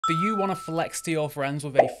Do you want to flex to your friends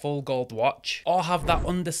with a full gold watch? Or have that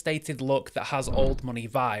understated look that has old money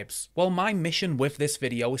vibes? Well, my mission with this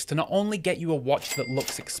video is to not only get you a watch that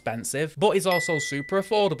looks expensive, but is also super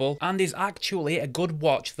affordable and is actually a good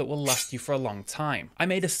watch that will last you for a long time. I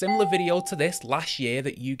made a similar video to this last year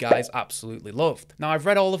that you guys absolutely loved. Now, I've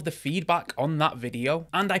read all of the feedback on that video,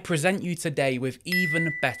 and I present you today with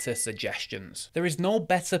even better suggestions. There is no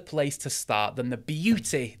better place to start than the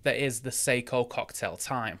beauty that is the Seiko Cocktail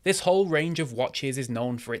Time. This whole range of watches is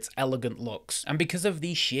known for its elegant looks, and because of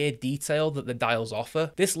the sheer detail that the dials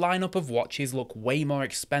offer, this lineup of watches look way more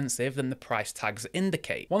expensive than the price tags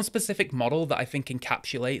indicate. One specific model that I think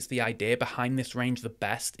encapsulates the idea behind this range the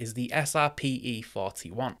best is the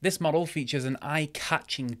SRPE41. This model features an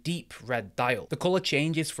eye-catching deep red dial. The colour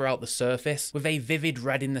changes throughout the surface, with a vivid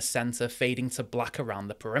red in the centre fading to black around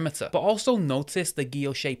the perimeter. But also notice the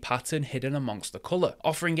guilloche pattern hidden amongst the colour,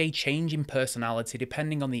 offering a change in personality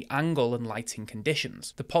depending on the angle and lighting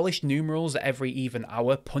conditions. The polished numerals at every even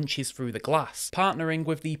hour punches through the glass, partnering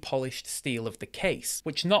with the polished steel of the case,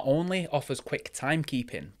 which not only offers quick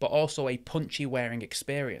timekeeping, but also a punchy wearing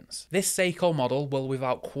experience. This Seiko model will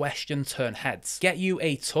without question turn heads, get you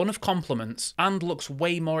a ton of compliments, and looks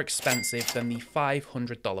way more expensive than the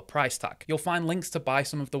 $500 price tag. You'll find links to buy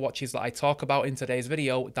some of the watches that I talk about in today's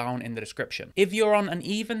video down in the description. If you're on an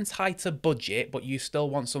even tighter budget, but you still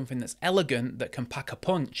want something that's elegant that can pack a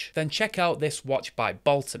punch, then check out this watch by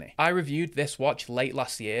Baltany. I reviewed this watch late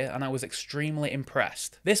last year and I was extremely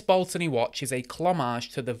impressed. This Baltany watch is a homage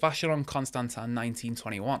to the Vacheron Constantin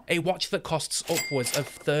 1921, a watch that costs upwards of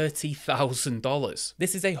 $30,000.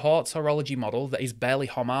 This is a Haute horology model that is barely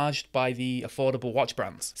homaged by the affordable watch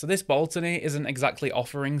brands. So this Baltany isn't exactly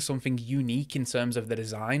offering something unique in terms of the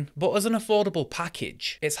design, but as an affordable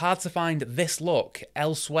package, it's hard to find this look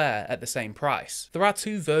elsewhere at the same price. There are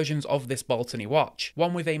two versions of this Baltany watch,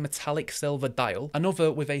 one with a metallic silver dial,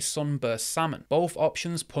 another with a sunburst salmon. Both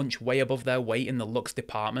options punch way above their weight in the looks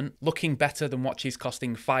department, looking better than watches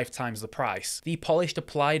costing 5 times the price. The polished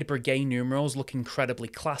applied Breguet numerals look incredibly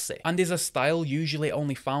classy, and is a style usually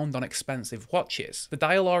only found on expensive watches. The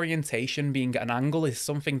dial orientation being at an angle is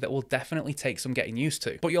something that will definitely take some getting used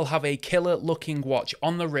to, but you'll have a killer looking watch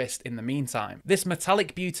on the wrist in the meantime. This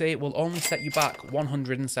metallic beauty will only set you back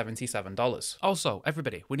 $177. Also,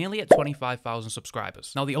 everybody, we're nearly at 25,000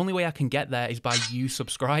 subscribers. Now, the only way I can get there is by you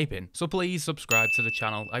subscribing, so please subscribe to the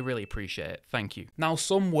channel. I really appreciate it. Thank you. Now,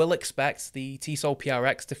 some will expect the Tissot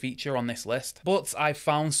PRX to feature on this list, but I've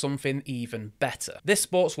found something even better. This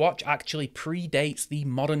sports watch actually predates the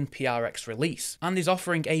modern PRX release and is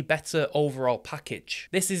offering a better overall package.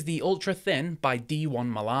 This is the Ultra Thin by D1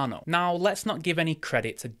 Milano. Now, let's not give any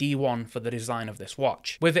credit to D1 for the design of this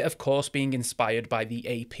watch, with it of course being inspired by the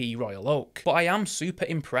AP Royal Oak, but I am super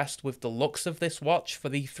impressed with the looks of this watch for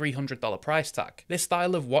the $300 price tag. This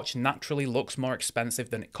style of watch naturally looks more expensive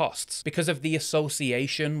than it costs, because of the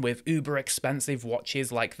association with uber expensive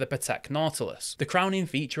watches like the Patek Nautilus. The crowning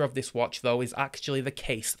feature of this watch though is actually the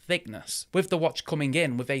case thickness, with the watch coming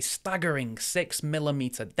in with a staggering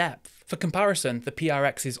 6mm depth. For comparison, the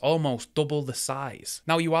PRX is almost double the size.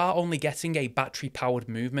 Now, you are only getting a battery-powered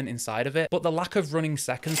movement inside of it, but the lack of running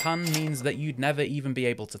secondhand means that you'd never even be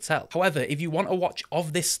able to tell. However, if you want a watch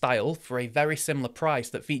of this style for a very similar price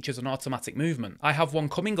that features an automatic movement, I have one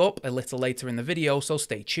coming up a little later in the video, so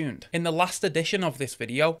stay tuned. In the last edition of this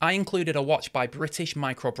video, I included a watch by British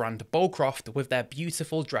micro brand Beaucroft with their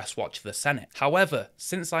beautiful dress watch, the Senate. However,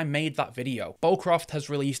 since I made that video, Beaucroft has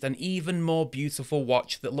released an even more beautiful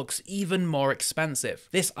watch that looks even more expensive.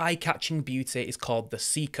 This eye-catching beauty is called the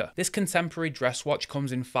Seeker. This contemporary dress watch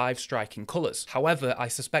comes in 5 striking colours. However, I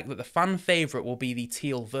suspect that the fan favourite will be the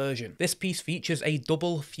teal version. This piece features a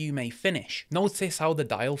double fume finish. Notice how the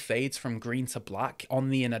dial fades from green to black on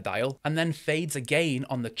the inner dial, and then fades again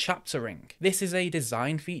on the chapter ring. This is a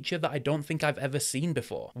design feature that I don't think I've ever seen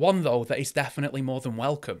before. One though that is definitely more than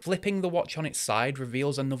welcome. Flipping the watch on its side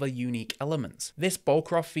reveals another unique element. This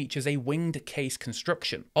Beaucroft features a winged case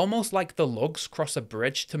construction, almost like the lugs cross a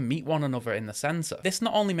bridge to meet one another in the centre. This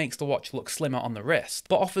not only makes the watch look slimmer on the wrist,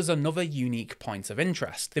 but offers another unique point of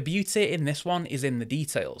interest. The beauty in this one is in the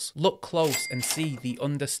details. Look close and see the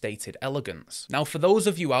understated elegance. Now, for those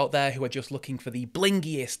of you out there who are just looking for the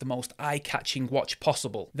blingiest, most eye-catching watch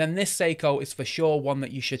possible, then this Seiko is for sure one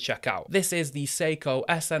that you should check out. This is the Seiko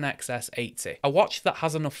SNXS80, a watch that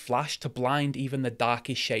has enough flash to blind even the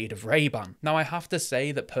darkest shade of Ray-Ban. Now, I have to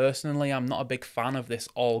say that personally I'm not a big fan of this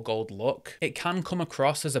all gold look. It can come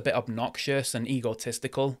across as a bit obnoxious and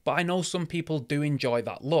egotistical, but I know some people do enjoy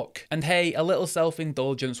that look. And hey, a little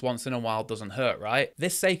self-indulgence once in a while doesn't hurt, right?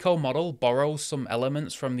 This Seiko model borrows some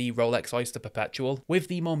elements from the Rolex Oyster Perpetual perpetual, with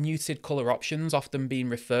the more muted colour options often being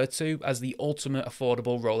referred to as the ultimate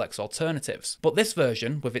affordable Rolex alternatives. But this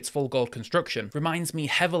version, with its full gold construction, reminds me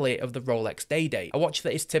heavily of the Rolex Day-Day, a watch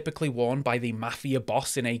that is typically worn by the mafia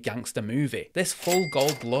boss in a gangster movie. This full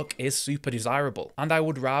gold look is super desirable, and I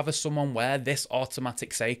would rather someone wear this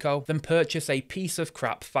automatic Seiko than purchase a piece of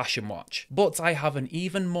crap fashion watch. But I have an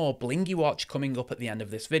even more blingy watch coming up at the end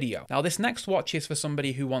of this video. Now this next watch is for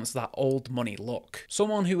somebody who wants that old money look.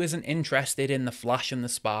 Someone who isn't interested in the flash and the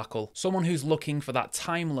sparkle. Someone who's looking for that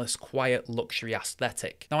timeless, quiet luxury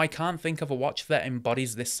aesthetic. Now I can't think of a watch that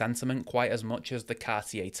embodies this sentiment quite as much as the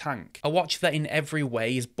Cartier Tank. A watch that in every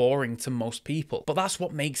way is boring to most people, but that's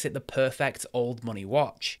what makes it the perfect old money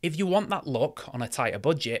watch. If you want that look on a tighter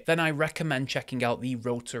budget, then I recommend checking out the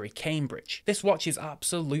Rotary Cambridge. This watch is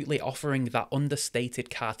absolutely offering that understated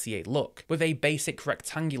Cartier look, with a basic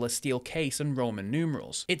rectangular steel case and Roman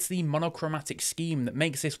numerals. It's the monochromatic scheme that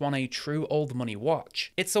makes this one a true old money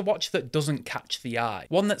watch. It's a watch that doesn't catch the eye,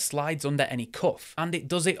 one that slides under any cuff, and it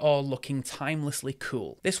does it all looking timelessly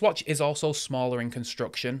cool. This watch is also smaller in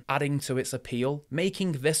construction, adding to its appeal,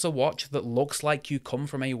 making this a watch that looks like you come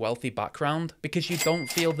from a wealthy background, because you don't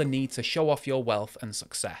feel the need to show off your wealth and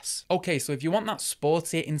success. Okay, so if you want that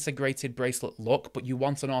sporty integrated bracelet look, but you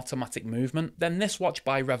want an automatic movement, then this watch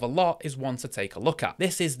by Revelot is one to take a look at.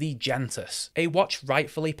 This is the Gentis, a watch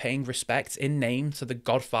rightfully paying respect in name to the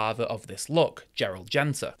godfather of this look, Gerald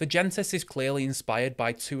Genta. The Gentis is clearly inspired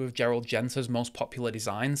by two of Gerald Genta's most popular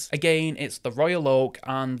designs. Again, it's the Royal Oak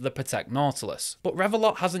and the Patek Nautilus. But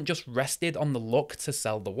Revelot hasn't just rested on the look to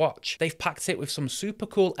sell the watch. They've packed it with some super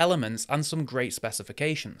cool elements and some great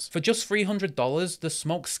specifications. For just $300, the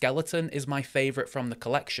Smoke Skeleton is my favourite from the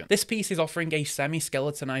collection. This piece is offering a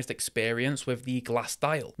semi-skeletonized experience with the glass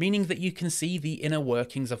dial, meaning that you can see the inner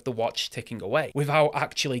workings of the watch ticking away without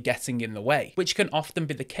actually getting in the way, which can often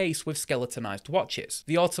be the case with skeletonized watches.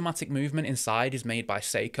 The automatic movement inside is made by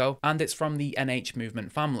Seiko, and it's from the NH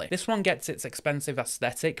movement family. This one gets its expensive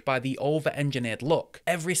aesthetic by the over-engineered look.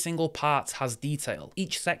 Every single part has detail.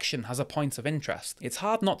 Each section has a point of interest. It's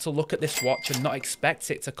hard not to look at this watch and not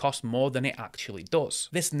expect it to cost more than it actually does.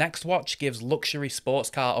 This next watch gives luxury sports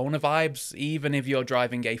car owner vibes, even if you're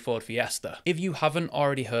driving a Ford Fiesta. If you haven't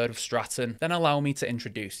already heard of Straton, then allow me to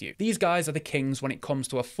introduce you. These guys are the kings when it comes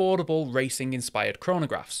to affordable racing-inspired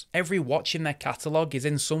chronographs. Every watch in their catalogue is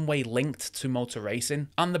in some way linked to motor racing,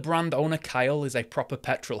 and the brand owner Kyle is a proper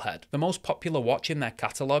petrol head. The most popular watch in their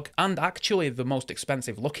catalogue, and actually the most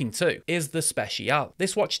expensive looking too, is the Speciale.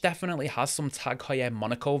 This watch definitely has some Tag Heuer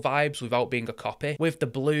Monaco vibes without being a copy, with the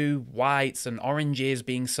blue, whites and oranges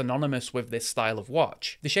being synonymous with this style of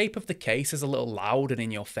watch. The shape of the case is a little loud and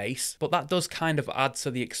in your face, but that does kind of add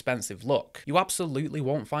to the expensive look. You absolutely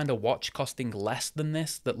won't find a watch costing less than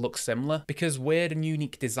this that looks similar, because weird and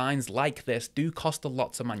unique designs like this do cost a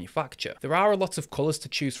lot to manufacture. There are a lot of colours to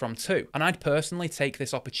choose from too, and I'd personally take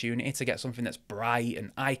this opportunity to get something that's bright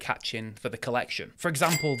and eye-catching for the collection. For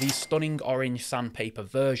example, the stunning orange sandpaper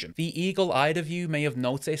version. The eagle-eyed of you may have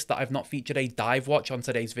noticed that I've not featured a dive watch on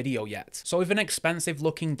today's video yet. So if an expensive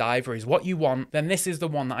looking diver is what you want, then this is the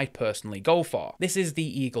one that I'd personally go for. This is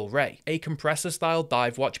the Eagle Ray, a compressor style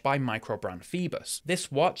dive watch by micro brand Phoibos.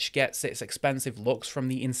 This watch gets its expensive looks from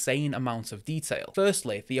the insane amount of detail.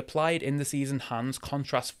 Firstly, the applied indices and hands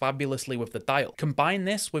contrast fabulously with the dial. Combine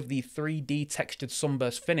this with the 3D textured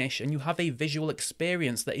sunburst finish and you have a visual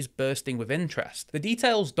experience that is bursting with interest. The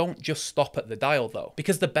details don't just stop at the dial though,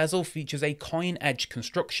 because the bezel features a coin edge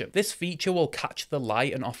construction. This feature will catch the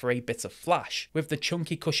light and offer a bit of flash, with the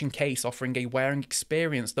chunky cushion case offering a wearing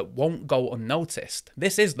experience that won't go unnoticed.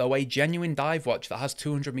 This is though a genuine dive watch that has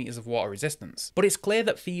 200 meters of water resistance. But it's clear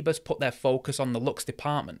that Phoibos put their focus on the looks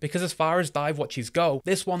department, because as far as dive watches go,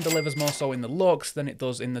 this one delivers more so in the looks than it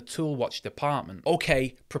does in the tool watch department.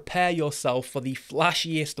 Okay, prepare yourself for the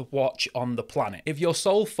flashiest watch on the planet. If your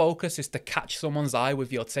sole focus is to catch someone's eye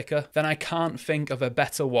with your ticker, then I can't think of a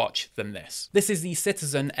better watch than this. This is the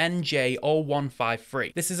Citizen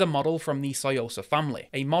NJ0153. This is a model from the Soyosa family,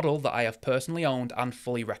 a model that I have personally owned and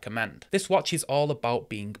fully recommend. This watch is all about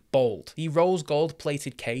being bold. The rose gold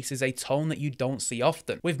plated case is a tone that you don't see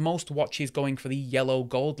often, with most watches going for the yellow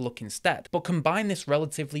gold look instead. But combine this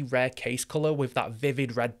relatively rare case colour with that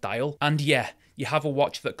vivid red dial, and yeah, you have a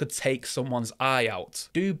watch that could take someone's eye out.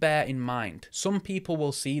 Do bear in mind, some people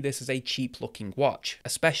will see this as a cheap looking watch,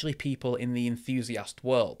 especially people in the enthusiast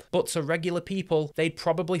world. But to regular people, they'd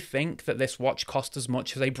probably think that this watch cost as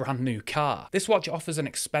much as a brand new car. This watch offers an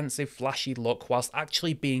expensive, flashy look whilst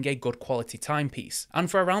actually being a good quality timepiece. And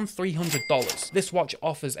for around $300, this watch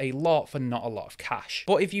offers a lot for not a lot of cash.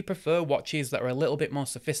 But if you prefer watches that are a little bit more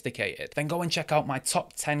sophisticated, then go and check out my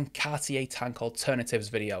top 10 Cartier tank alternatives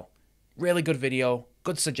video. Really good video,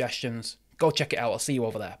 good suggestions. Go check it out. I'll see you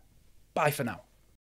over there. Bye for now.